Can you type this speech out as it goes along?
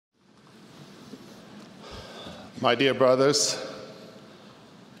My dear brothers,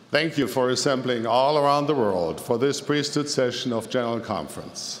 thank you for assembling all around the world for this priesthood session of General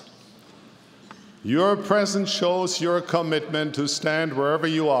Conference. Your presence shows your commitment to stand wherever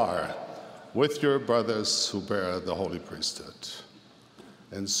you are with your brothers who bear the holy priesthood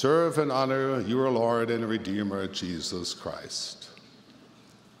and serve and honor your Lord and Redeemer, Jesus Christ.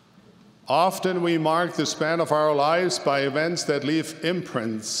 Often we mark the span of our lives by events that leave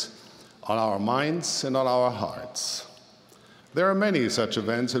imprints on our minds and on our hearts. There are many such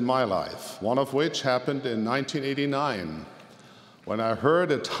events in my life, one of which happened in 1989 when I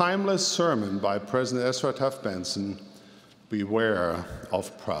heard a timeless sermon by President Ezra Taft Benson, "Beware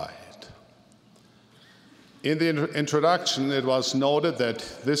of Pride." In the introduction, it was noted that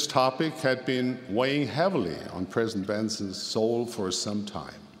this topic had been weighing heavily on President Benson's soul for some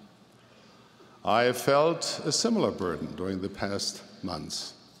time. I have felt a similar burden during the past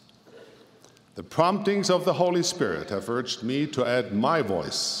months. The promptings of the Holy Spirit have urged me to add my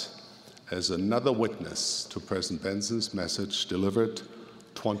voice as another witness to President Benson's message delivered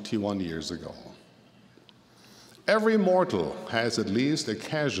 21 years ago. Every mortal has at least a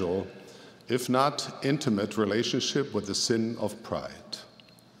casual, if not intimate, relationship with the sin of pride.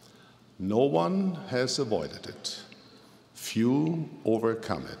 No one has avoided it. Few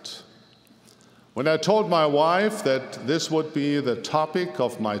overcome it. When I told my wife that this would be the topic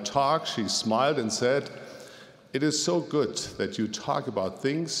of my talk, she smiled and said, "It is so good that you talk about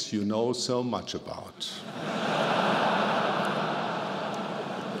things you know so much about."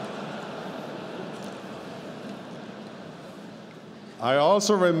 I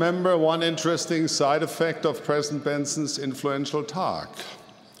also remember one interesting side effect of President Benson's influential talk.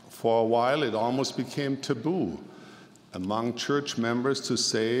 For a while, it almost became taboo among church members to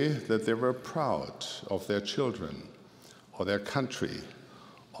say that they were proud of their children or their country,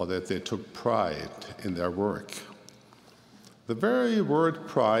 or that they took pride in their work. The very word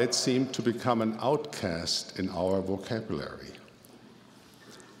pride seemed to become an outcast in our vocabulary.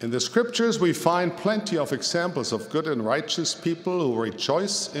 In the scriptures, we find plenty of examples of good and righteous people who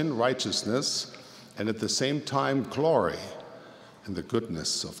rejoice in righteousness and at the same time glory in the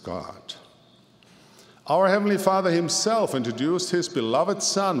goodness of God. Our Heavenly Father himself introduced his beloved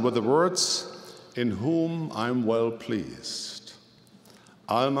Son with the words, "In whom I'm well pleased."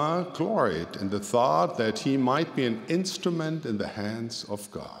 Alma gloried in the thought that he might be an instrument in the hands of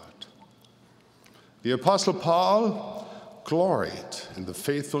God. The Apostle Paul gloried in the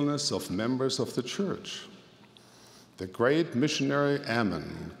faithfulness of members of the church. The great missionary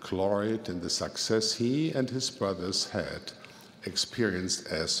Ammon gloried in the success he and his brothers had experienced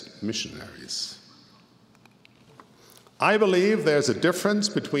as missionaries. I believe there's a difference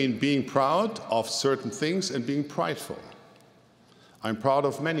between being proud of certain things and being prideful. I'm proud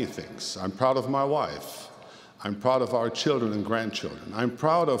of many things. I'm proud of my wife. I'm proud of our children and grandchildren. I'm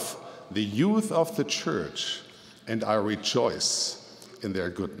proud of the youth of the church, and I rejoice in their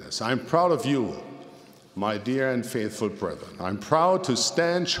goodness. I'm proud of you, my dear and faithful brethren. I'm proud to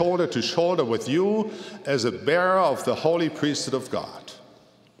stand shoulder to shoulder with you as a bearer of the holy priesthood of God.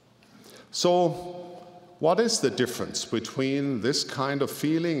 So, what is the difference between this kind of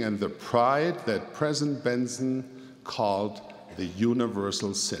feeling and the pride that President Benson called the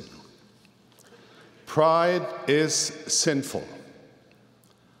universal sin? Pride is sinful,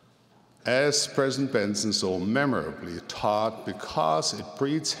 as President Benson so memorably taught, because it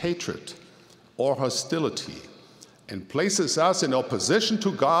breeds hatred or hostility and places us in opposition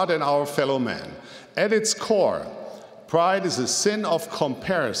to God and our fellow man. At its core, pride is a sin of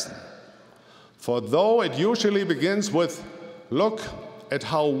comparison. For though it usually begins with, "Look at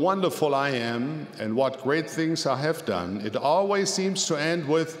how wonderful I am and what great things I have done," it always seems to end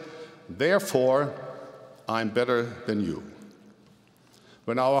with, "Therefore, I'm better than you."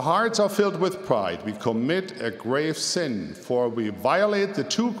 When our hearts are filled with pride, we commit a grave sin, for we violate the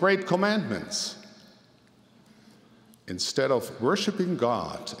two great commandments. Instead of worshiping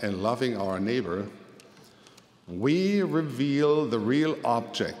God and loving our neighbor, we reveal the real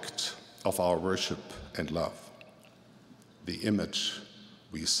object of our worship and love, the image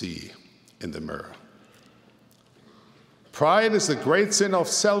we see in the mirror. Pride is the great sin of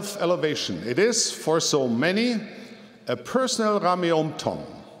self-elevation. It is, for so many, a personal rameumtom,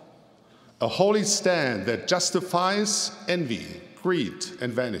 a holy stand that justifies envy, greed,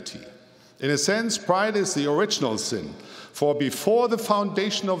 and vanity. In a sense, pride is the original sin, for before the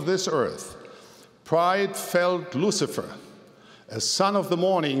foundation of this earth, pride felled Lucifer, a son of the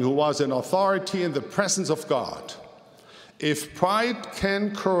morning who was an authority in the presence of God. If pride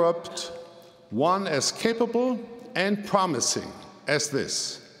can corrupt one as capable and promising as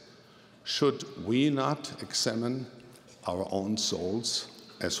this, should we not examine our own souls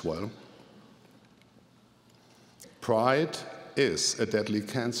as well? Pride is a deadly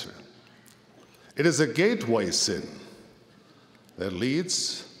cancer. It is a gateway sin that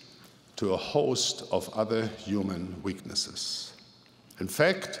leads to a host of other human weaknesses. In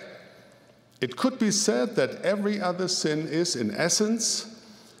fact, it could be said that every other sin is, in essence,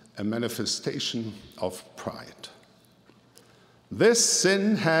 a manifestation of pride. This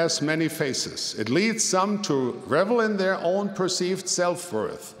sin has many faces. It leads some to revel in their own perceived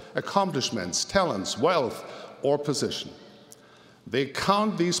self-worth, accomplishments, talents, wealth, or position. They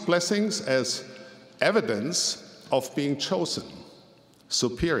count these blessings as evidence of being chosen,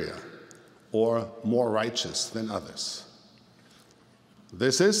 superior, or more righteous than others.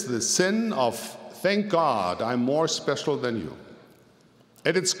 This is the sin of, thank God, I'm more special than you.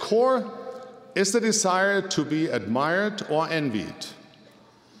 At its core is the desire to be admired or envied.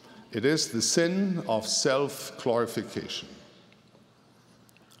 It is the sin of self-glorification.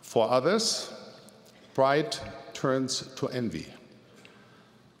 For others, pride turns to envy.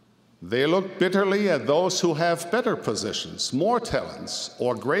 They look bitterly at those who have better positions, more talents,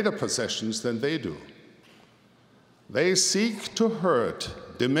 or greater possessions than they do. They seek to hurt,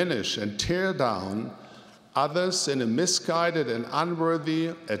 diminish, and tear down others in a misguided and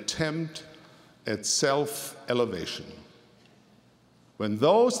unworthy attempt at self-elevation. When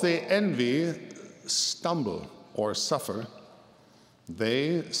those they envy stumble or suffer,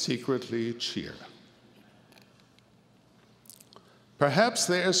 they secretly cheer. Perhaps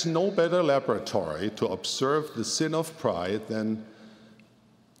there is no better laboratory to observe the sin of pride than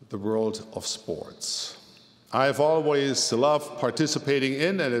the world of sports. I've always loved participating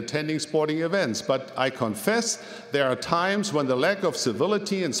in and attending sporting events, but I confess there are times when the lack of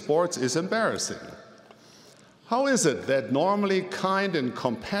civility in sports is embarrassing. How is it that normally kind and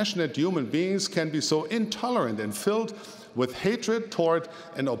compassionate human beings can be so intolerant and filled with hatred toward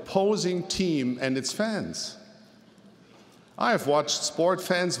an opposing team and its fans? I have watched sport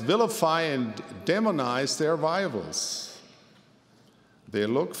fans vilify and demonize their rivals. They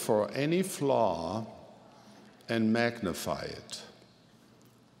look for any flaw and magnify it.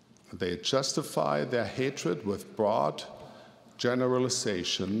 They justify their hatred with broad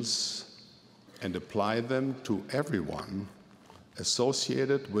generalizations and apply them to everyone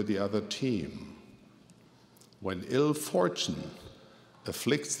associated with the other team. When ill fortune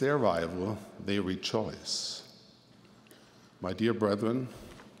afflicts their rival, they rejoice. My dear brethren,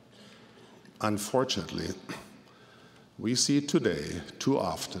 unfortunately, we see today too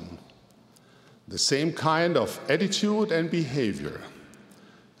often the same kind of attitude and behavior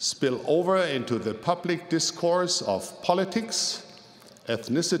spill over into the public discourse of politics,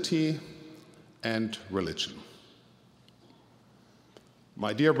 ethnicity, and religion.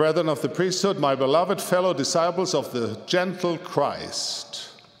 My dear brethren of the priesthood, my beloved fellow disciples of the gentle Christ,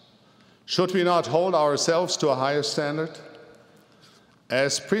 should we not hold ourselves to a higher standard?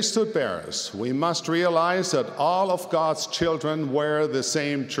 As priesthood bearers, we must realize that all of God's children wear the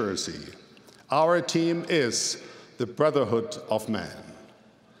same jersey. Our team is the brotherhood of man.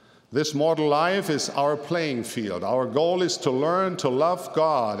 This mortal life is our playing field. Our goal is to learn to love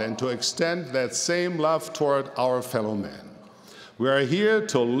God and to extend that same love toward our fellow man. We are here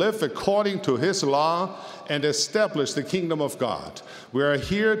to live according to His law and establish the kingdom of God. We are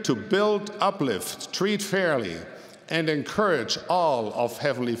here to build, uplift, treat fairly, and encourage all of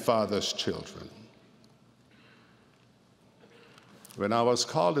Heavenly Father's children. When I was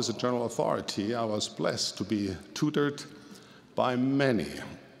called as a general authority, I was blessed to be tutored by many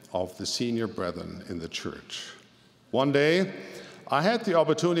of the senior brethren in the church. One day, I had the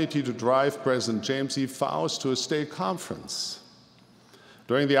opportunity to drive President James E. Faust to a state conference.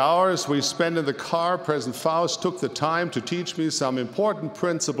 During the hours we spent in the car, President Faust took the time to teach me some important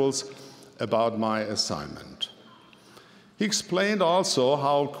principles about my assignment. He explained also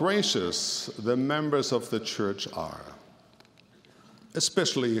how gracious the members of the church are,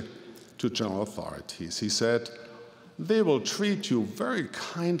 especially to general authorities. He said, they will treat you very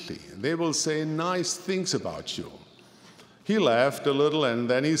kindly. They will say nice things about you. He laughed a little and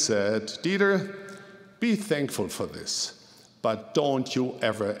then he said, Dieter, be thankful for this, but don't you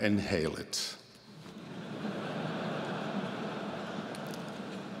ever inhale it.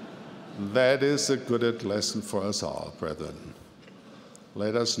 That is a good lesson for us all, brethren.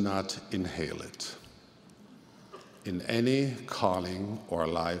 Let us not inhale it in any calling or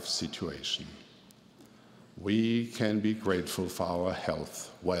life situation. We can be grateful for our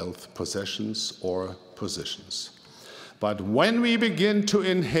health, wealth, possessions, or positions. But when we begin to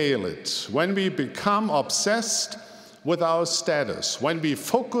inhale it, when we become obsessed with our status, when we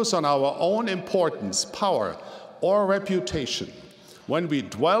focus on our own importance, power, or reputation, when we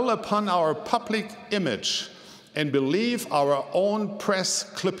dwell upon our public image and believe our own press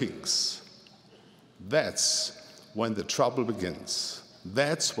clippings, that's when the trouble begins.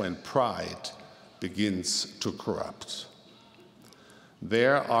 That's when pride begins to corrupt.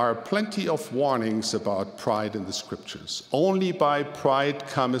 There are plenty of warnings about pride in the scriptures. Only by pride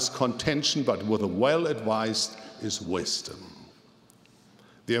cometh contention, but with a well-advised is wisdom.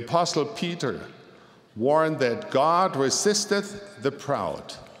 The Apostle Peter warned that God resisteth the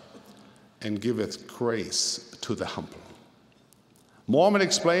proud and giveth grace to the humble. Mormon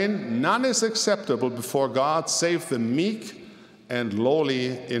explained, none is acceptable before God save the meek and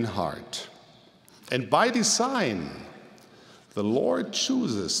lowly in heart. And by design, the Lord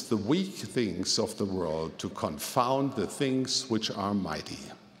chooses the weak things of the world to confound the things which are mighty.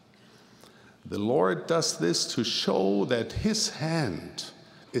 The Lord does this to show that his hand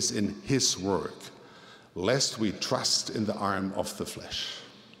is in his work, lest we trust in the arm of the flesh.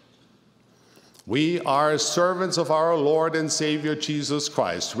 We are servants of our Lord and Savior Jesus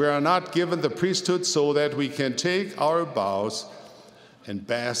Christ. We are not given the priesthood so that we can take our bows and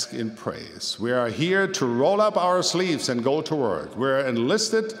bask in praise. We are here to roll up our sleeves and go to work. We are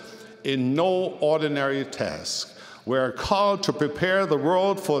enlisted in no ordinary task. We are called to prepare the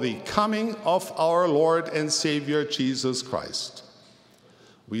world for the coming of our Lord and Savior Jesus Christ.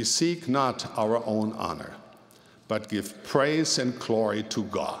 We seek not our own honor, but give praise and glory to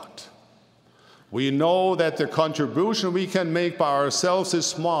God. We know that the contribution we can make by ourselves is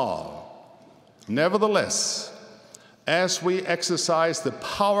small. Nevertheless, as we exercise the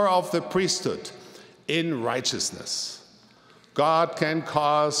power of the priesthood in righteousness, God can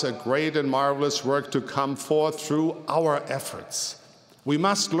cause a great and marvelous work to come forth through our efforts. We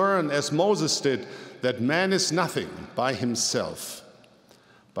must learn, as Moses did, that man is nothing by himself,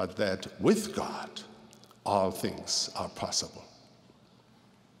 but that with God all things are possible.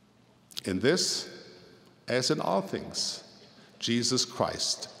 In this, as in all things, Jesus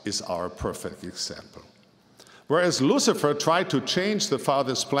Christ is our perfect example. Whereas Lucifer tried to change the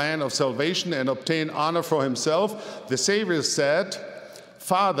Father's plan of salvation and obtain honor for himself, the Savior said,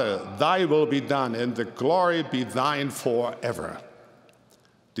 Father, thy will be done, and the glory be thine forever.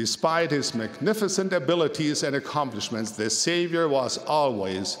 Despite his magnificent abilities and accomplishments, the Savior was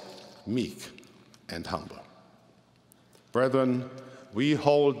always meek and humble. Brethren, we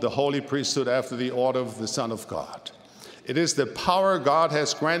hold the holy priesthood after the order of the Son of God. It is the power God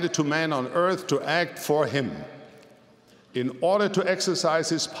has granted to man on earth to act for him. In order to exercise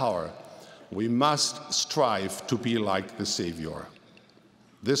his power, we must strive to be like the Savior.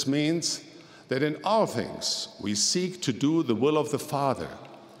 This means that in all things we seek to do the will of the Father,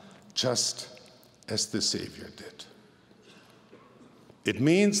 just as the Savior did. It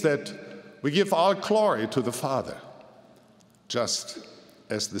means that we give all glory to the Father, just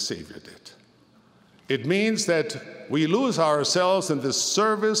as the Savior did. It means that we lose ourselves in the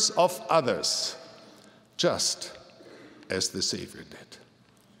service of others, just as the Savior did.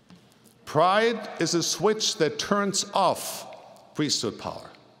 Pride is a switch that turns off priesthood power.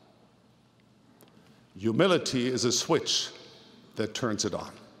 Humility is a switch that turns it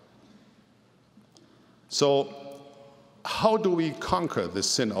on. So, how do we conquer the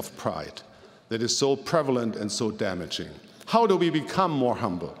sin of pride that is so prevalent and so damaging? How do we become more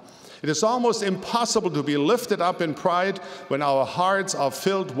humble? It is almost impossible to be lifted up in pride when our hearts are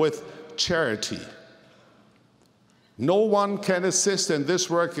filled with charity. No one can assist in this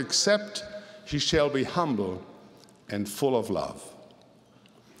work except he shall be humble and full of love.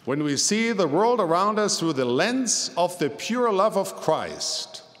 When we see the world around us through the lens of the pure love of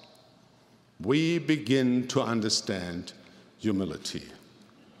Christ, we begin to understand humility.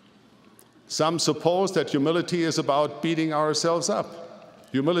 Some suppose that humility is about beating ourselves up.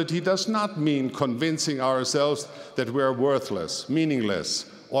 Humility does not mean convincing ourselves that we are worthless,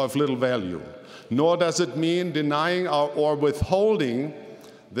 meaningless, or of little value. Nor does it mean denying or withholding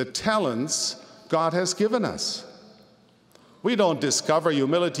the talents God has given us. We don't discover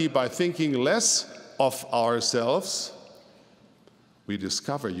humility by thinking less of ourselves. We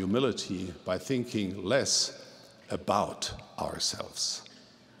discover humility by thinking less about ourselves.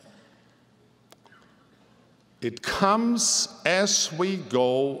 It comes as we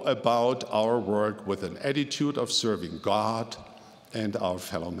go about our work with an attitude of serving God and our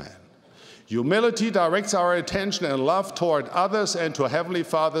fellow man. Humility directs our attention and love toward others and to Heavenly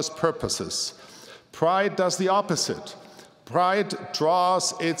Father's purposes. Pride does the opposite. Pride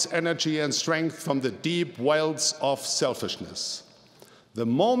draws its energy and strength from the deep wells of selfishness. The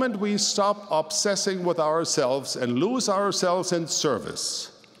moment we stop obsessing with ourselves and lose ourselves in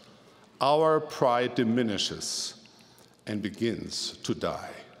service, our pride diminishes and begins to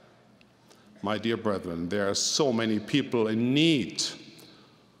die. My dear brethren, there are so many people in need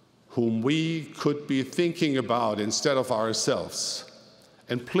whom we could be thinking about instead of ourselves.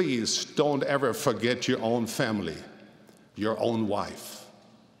 And please don't ever forget your own family, your own wife.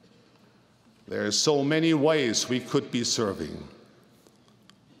 There are so many ways we could be serving.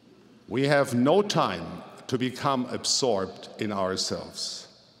 We have no time to become absorbed in ourselves.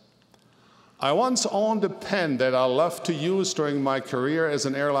 I once owned a pen that I loved to use during my career as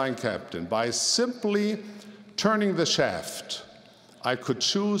an airline captain. By simply turning the shaft, I could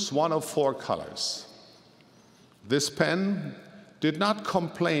choose one of 4 colors. This pen did not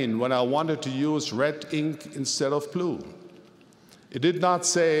complain when I wanted to use red ink instead of blue. It did not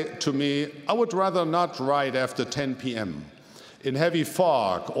say to me, I would rather not write after 10 p.m. in heavy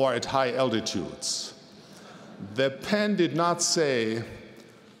fog or at high altitudes. The pen did not say,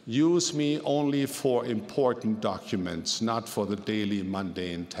 use me only for important documents, not for the daily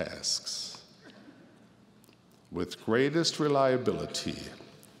mundane tasks. With greatest reliability,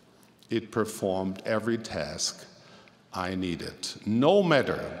 it performed every task I needed, no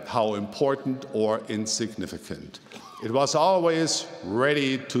matter how important or insignificant. It was always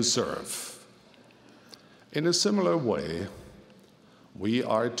ready to serve. In a similar way, we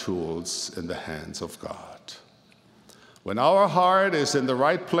are tools in the hands of God. When our heart is in the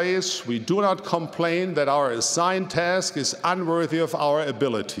right place, we do not complain that our assigned task is unworthy of our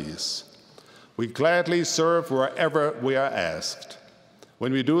abilities. We gladly serve wherever we are asked.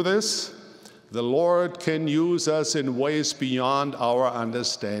 When we do this, the Lord can use us in ways beyond our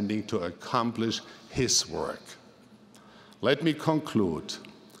understanding to accomplish His work. Let me conclude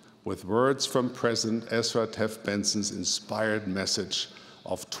with words from President Ezra Taft Benson's inspired message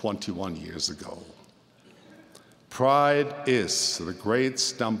of 21 years ago. Pride is the great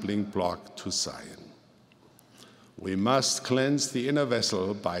stumbling block to Zion. We must cleanse the inner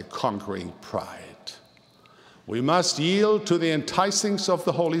vessel by conquering pride. We must yield to the enticings of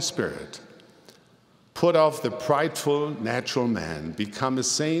the Holy Spirit, put off the prideful natural man, become a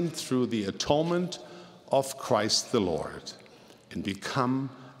saint through the atonement of Christ the Lord, and become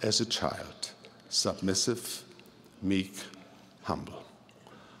as a child, submissive, meek, humble.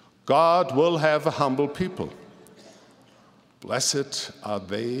 God will have a humble people. Blessed are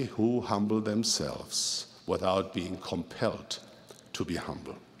they who humble themselves without being compelled to be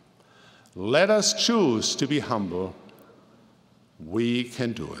humble. Let us choose to be humble. We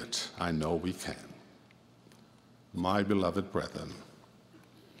can do it. I know we can. My beloved brethren,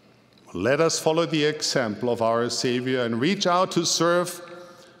 let us follow the example of our Savior and reach out to serve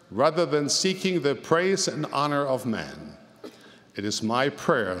rather than seeking the praise and honor of man. It is my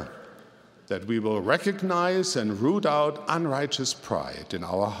prayer that we will recognize and root out unrighteous pride in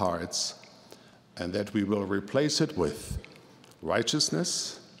our hearts, and that we will replace it with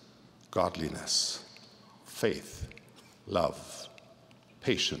righteousness, godliness, faith, love,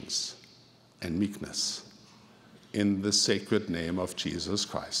 patience, and meekness. In the sacred name of Jesus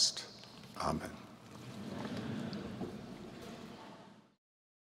Christ. Amen.